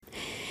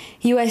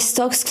U.S.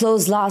 stocks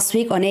closed last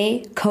week on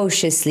a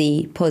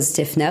cautiously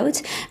positive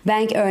note.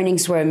 Bank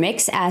earnings were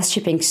mixed as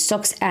shipping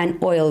stocks and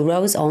oil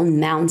rose on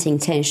mounting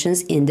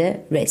tensions in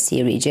the Red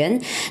Sea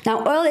region.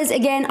 Now, oil is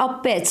again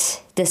up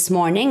bit this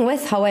morning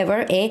with,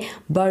 however, a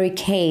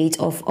barricade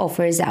of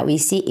offers that we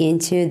see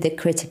into the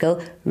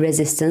critical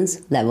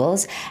resistance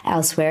levels.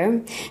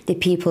 Elsewhere, the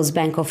People's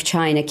Bank of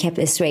China kept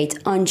its rate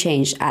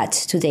unchanged at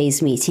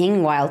today's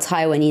meeting, while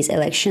Taiwanese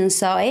elections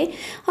saw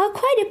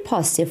quite a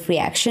positive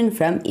reaction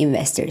from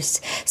investors.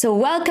 So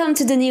welcome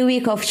to the new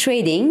week of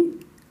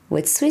trading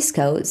with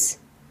Swissquote's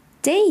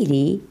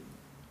Daily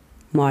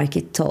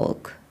Market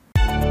Talk.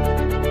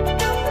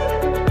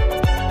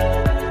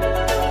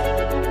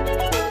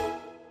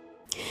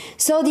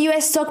 So the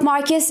US stock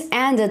markets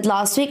ended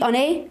last week on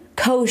a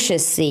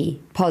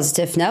cautiously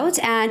positive note,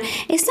 and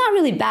it's not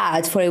really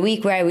bad for a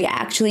week where we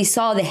actually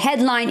saw the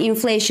headline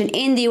inflation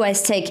in the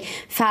US take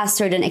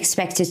faster than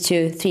expected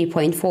to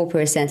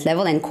 3.4%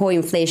 level and core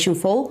inflation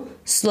fall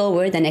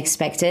slower than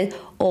expected,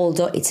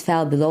 although it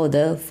fell below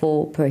the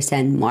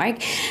 4% mark.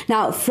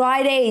 Now,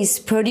 Friday's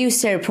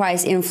producer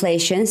price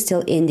inflation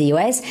still in the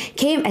US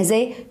came as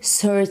a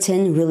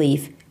certain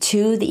relief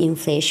to the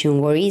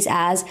inflation worries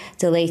as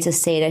the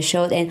latest data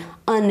showed an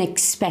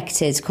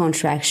unexpected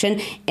contraction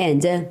in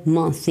the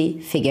monthly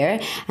figure.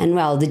 And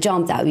well, the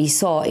jump that we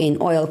saw in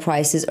oil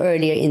prices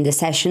earlier in the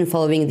session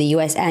following the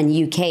US and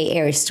UK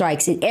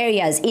airstrikes in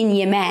areas in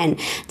Yemen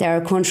that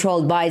are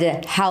controlled by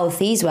the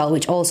Houthis, well,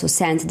 which also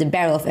sent the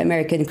barrel of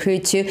American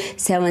crude to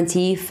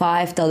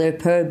 $75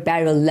 per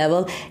barrel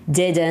level,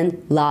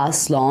 didn't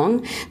last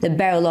long. The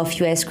barrel of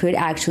US crude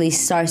actually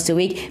starts the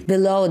week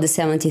below the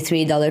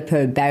 $73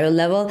 per barrel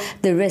level.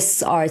 The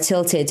risks are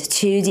tilted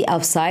to the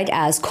upside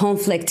as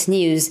conflict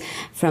news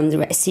from the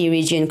Red Sea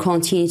region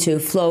continue to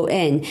flow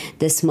in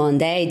this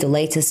Monday, the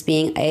latest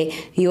being a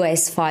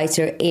US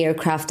fighter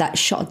aircraft that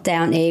shot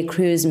down a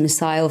cruise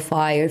missile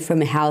fired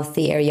from a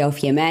Houthi area of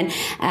Yemen.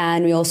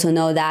 And we also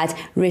know that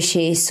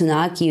Rishi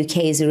Sunak,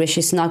 UK's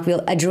Rishi Sunak,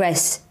 will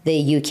address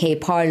the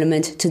UK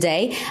Parliament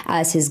today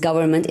as his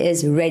government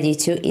is ready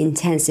to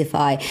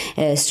intensify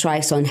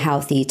strikes on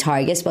Houthi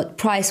targets. But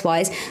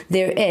price-wise,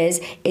 there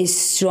is a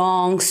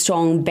strong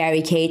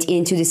barricade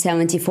into the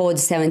 $74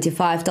 to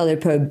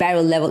 $75 per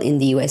barrel level in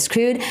the US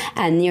crude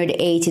and near the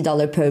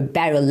 $80 per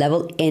barrel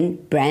level in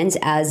Brent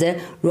as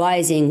the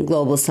rising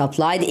global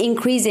supply, the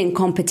increasing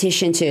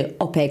competition to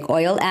OPEC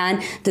oil,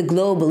 and the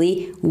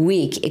globally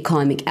weak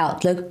economic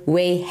outlook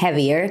weigh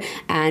heavier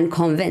and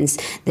convince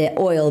the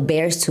oil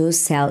bears to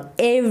sell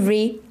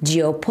every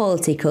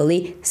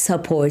geopolitically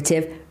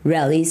supportive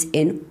rallies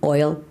in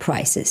oil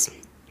prices.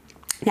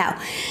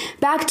 Now,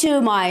 back to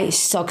my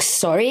stock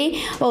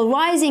story. Well,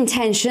 rising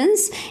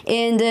tensions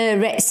in the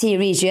Red Sea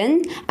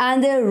region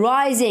and the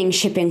rising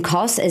shipping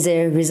costs as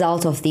a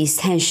result of these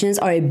tensions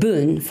are a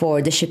boon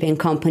for the shipping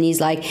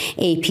companies like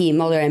AP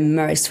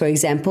Moeller-Maersk, for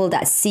example,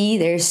 that see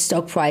their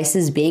stock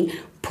prices being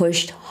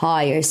pushed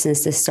higher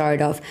since the start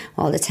of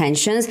all the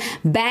tensions.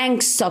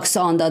 Bank stocks,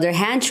 on the other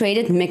hand,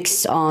 traded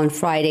mixed on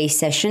Friday's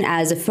session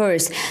as the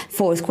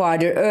fourth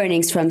quarter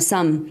earnings from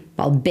some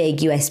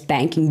big US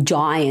banking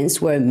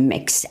giants were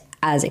mixed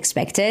as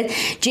expected.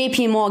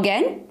 JP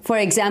Morgan, for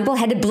example,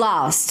 had a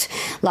blast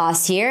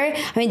last year.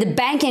 The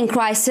banking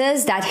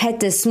crisis that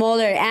hit the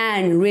smaller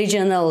and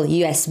regional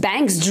US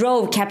banks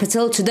drove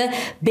capital to the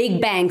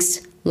big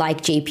banks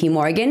like JP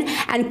Morgan,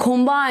 and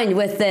combined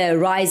with the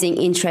rising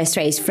interest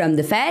rates from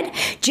the Fed,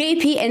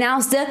 JP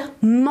announced the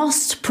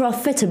most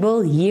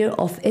profitable year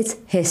of its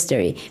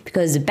history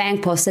because the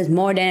bank posted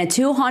more than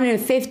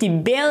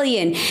 $250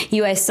 billion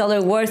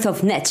worth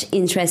of net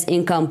interest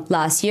income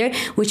last year,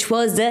 which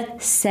was the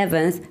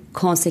seventh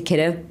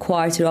consecutive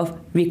quarter of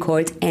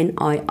record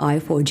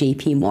NII for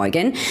JP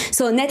Morgan.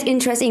 So net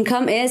interest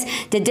income is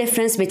the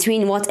difference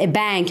between what a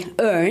bank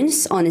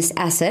earns on its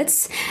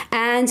assets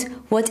and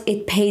what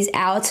it pays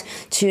out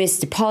to its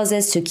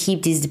deposits to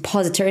keep these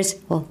depositors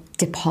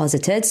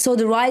deposited. So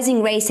the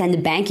rising rates and the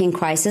banking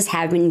crisis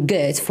have been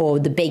good for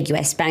the big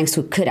US banks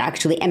who could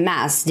actually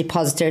amass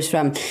depositors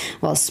from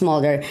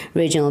smaller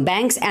regional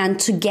banks, and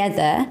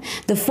together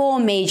the four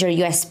major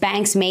US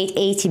banks made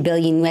 $80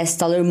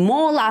 billion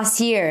more last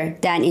year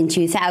than in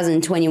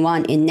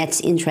 2021 in net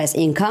interest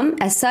income.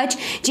 As such,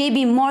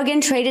 JP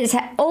Morgan traded at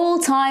an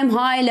all-time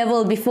high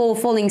level before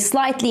falling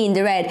slightly in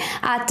the red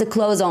at the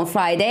close on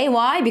Friday.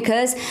 Why?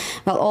 Because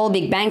all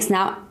big banks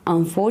now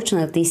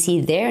unfortunately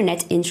see their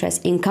net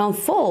interest income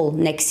fall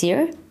next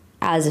year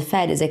as the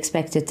Fed is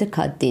expected to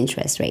cut the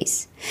interest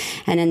rates.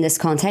 And in this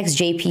context,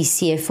 JP's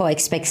CFO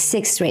expects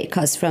 6 rate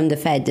cuts from the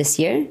Fed this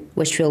year,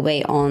 which will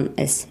weigh on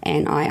its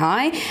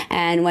NII.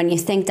 And when you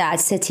think that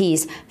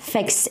Citi's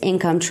fixed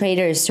income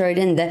traders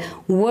certain the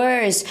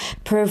worst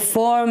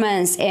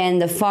performance in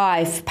the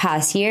 5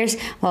 past years,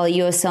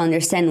 you also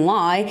understand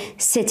why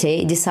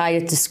Citi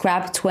decided to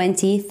scrap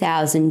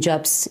 20,000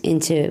 jobs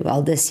into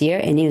this year,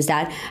 a news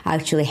that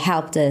actually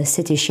helped the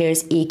Citi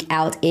shares eke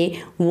out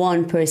a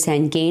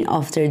 1% gain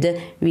after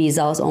the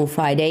results on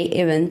Friday,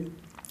 even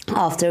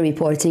after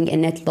reporting a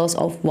net loss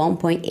of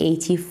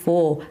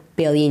 $1.84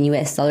 billion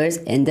US dollars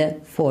in the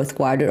fourth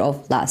quarter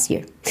of last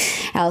year.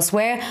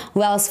 Elsewhere,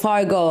 Wells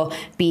Fargo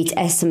beat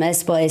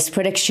estimates, but its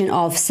prediction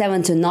of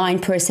 7 to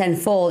 9%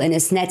 fall in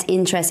its net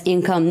interest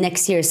income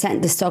next year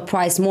sent the stock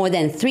price more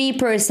than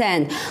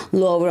 3%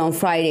 lower on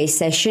Friday's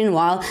session,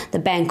 while the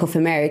Bank of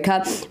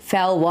America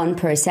fell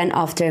 1%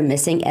 after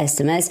missing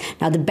estimates.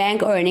 Now, the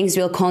bank earnings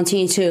will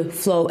continue to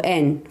flow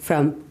in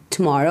from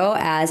tomorrow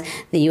as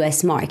the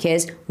U.S.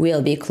 markets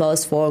will be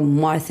closed for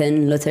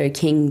Martin Luther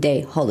King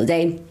Day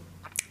holiday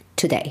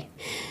today.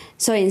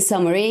 So in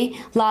summary,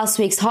 last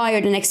week's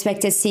higher than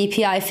expected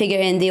CPI figure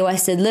in the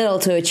US did little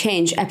to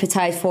change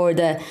appetite for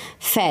the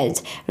Fed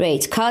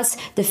rate cuts.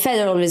 The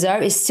Federal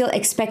Reserve is still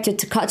expected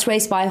to cut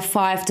rates by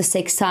 5 to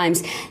 6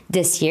 times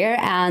this year,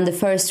 and the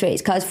first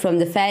rate cut from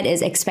the Fed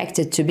is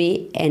expected to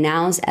be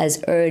announced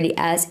as early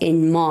as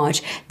in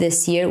March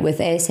this year,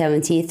 with a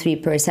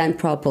 73%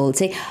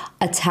 probability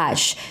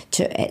attached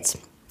to it.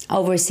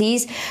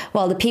 Overseas,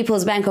 while the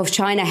People's Bank of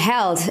China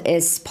held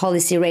its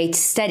policy rate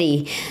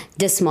steady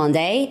this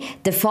Monday,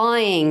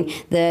 defying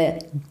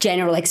the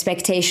general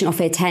expectation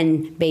of a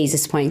 10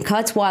 basis point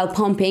cut, while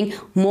pumping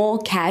more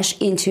cash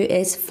into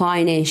its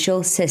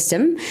financial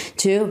system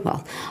to,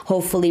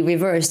 hopefully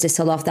reverse the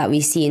sell-off that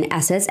we see in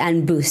assets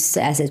and boost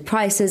asset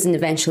prices and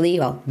eventually,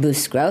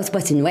 boost growth.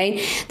 But in vain,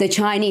 the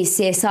Chinese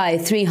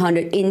CSI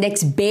 300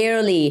 index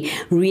barely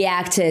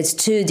reacted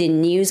to the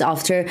news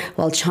after,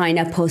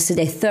 China posted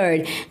a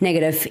third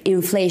negative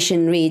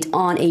inflation read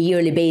on a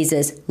yearly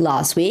basis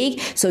last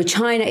week. So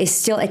China is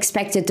still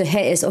expected to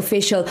hit its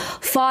official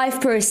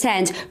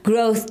 5%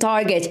 growth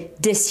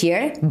target this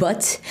year,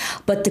 but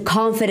the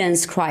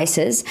confidence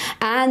crisis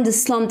and the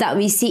slump that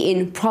we see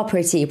in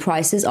property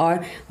prices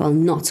are,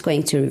 not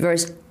going to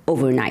reverse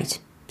overnight.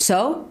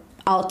 So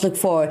outlook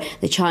for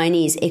the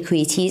Chinese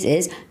equities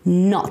is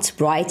not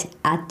bright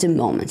at the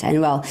moment.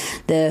 And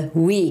the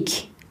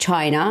weak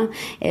China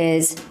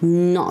is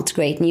not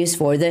great news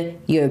for the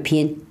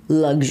European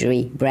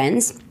luxury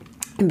brands.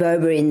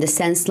 Burberry in the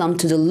sense slumped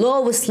to the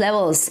lowest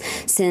levels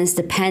since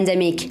the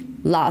pandemic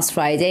last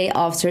Friday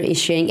after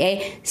issuing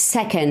a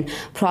second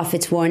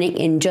profit warning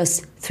in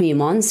just 3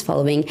 months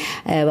following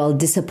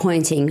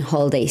disappointing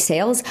holiday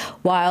sales,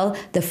 while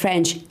the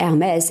French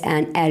Hermès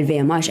and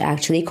LVMH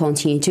actually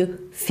continue to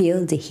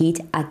feel the heat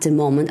at the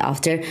moment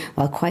after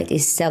quite a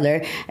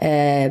stellar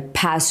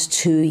past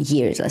 2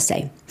 years, let's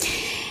say.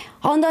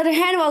 On the other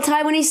hand,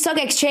 Taiwanese stock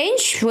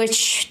exchange,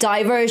 which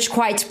diverged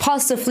quite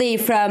positively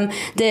from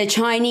the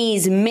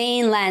Chinese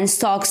mainland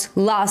stocks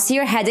last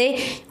year, had a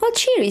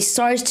cheery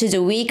start to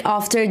the week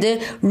after the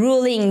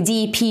ruling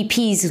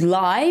DPP's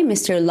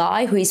Mr.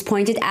 Lai, who is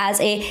pointed as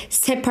a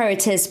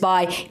separatist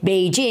by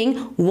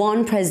Beijing,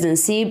 won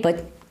presidency,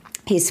 but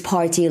his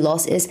party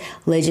lost its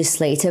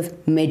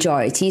legislative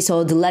majority,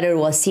 so the latter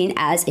was seen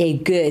as a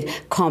good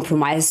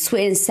compromise.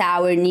 Sweet and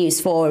sour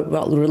news for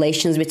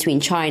relations between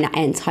China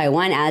and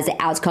Taiwan, as the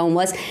outcome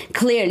was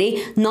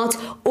clearly not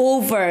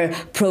over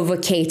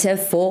provocative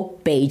for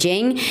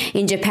Beijing.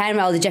 In Japan,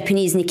 the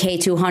Japanese Nikkei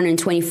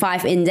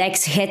 225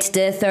 index hit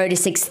the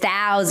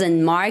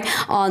 36,000 mark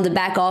on the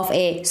back of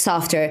a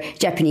softer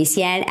Japanese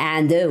yen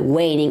and the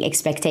waning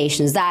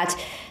expectations that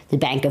the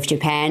Bank of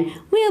Japan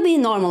will be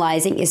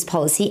normalizing its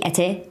policy at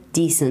a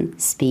decent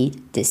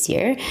speed this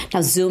year.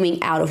 Now,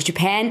 zooming out of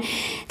Japan,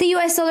 the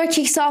US dollar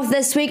kicks off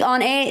this week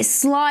on a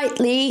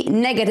slightly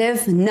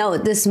negative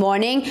note this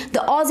morning.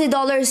 The Aussie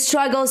dollar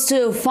struggles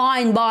to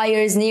find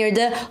buyers near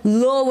the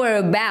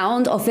lower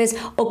bound of its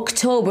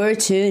October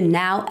to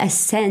now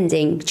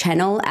ascending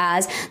channel,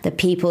 as the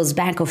People's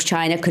Bank of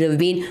China could have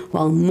been,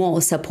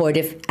 more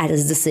supportive at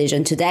its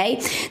decision today.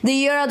 The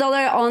euro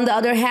dollar, on the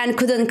other hand,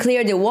 couldn't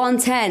clear the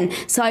 110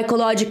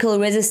 psychological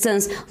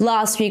resistance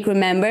last week,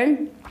 remember?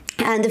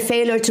 And the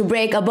failure to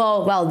break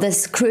above,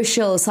 this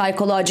crucial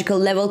psychological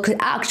level could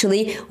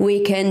actually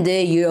weaken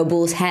the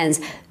Eurobull's hands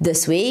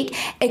this week.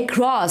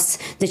 Across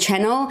the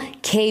channel,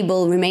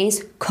 cable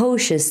remains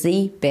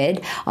cautiously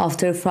bid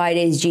after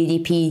Friday's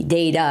GDP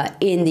data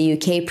in the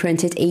UK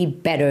printed a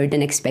better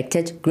than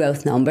expected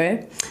growth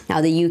number. Now,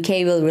 the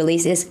UK will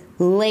release its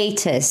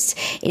latest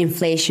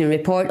inflation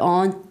report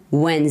on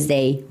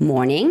Wednesday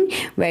morning,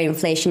 where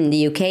inflation in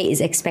the UK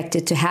is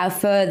expected to have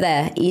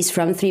further eased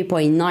from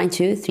 3.9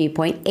 to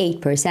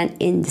 3.8%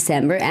 in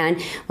December, and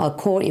while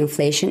core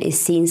inflation is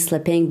seen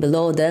slipping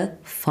below the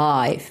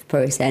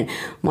 5%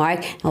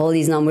 mark. All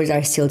these numbers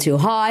are still too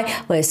high,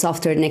 but a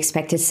softer than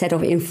expected set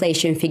of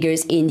inflation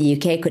figures in the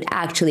UK could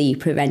actually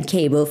prevent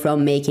cable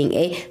from making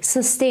a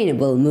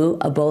sustainable move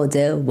above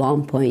the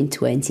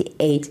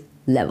 1.28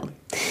 level.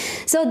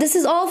 So this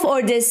is all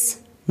for this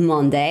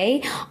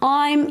Monday.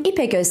 I'm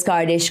İpek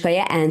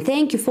Özkardeşkaya, and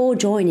thank you for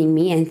joining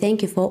me, and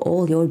thank you for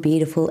all your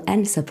beautiful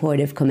and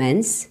supportive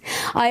comments.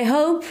 I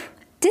hope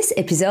this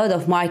episode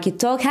of Market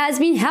Talk has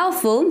been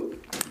helpful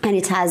and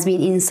it has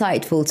been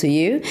insightful to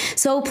you.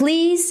 So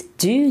please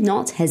do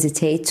not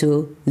hesitate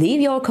to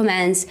leave your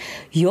comments,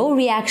 your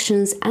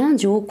reactions,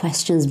 and your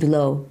questions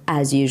below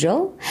as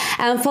usual.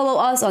 And follow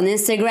us on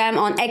Instagram,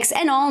 on X,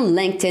 and on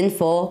LinkedIn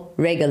for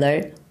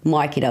regular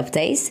market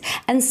updates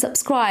and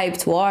subscribe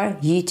to our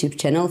YouTube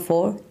channel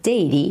for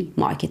daily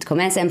market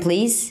comments. And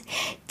please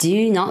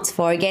do not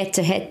forget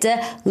to hit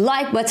the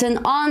like button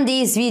on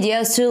these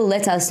videos to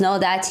let us know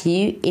that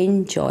you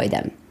enjoy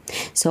them.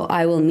 So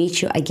I will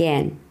meet you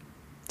again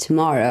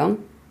tomorrow.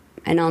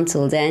 And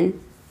until then,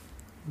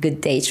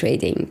 good day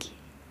trading.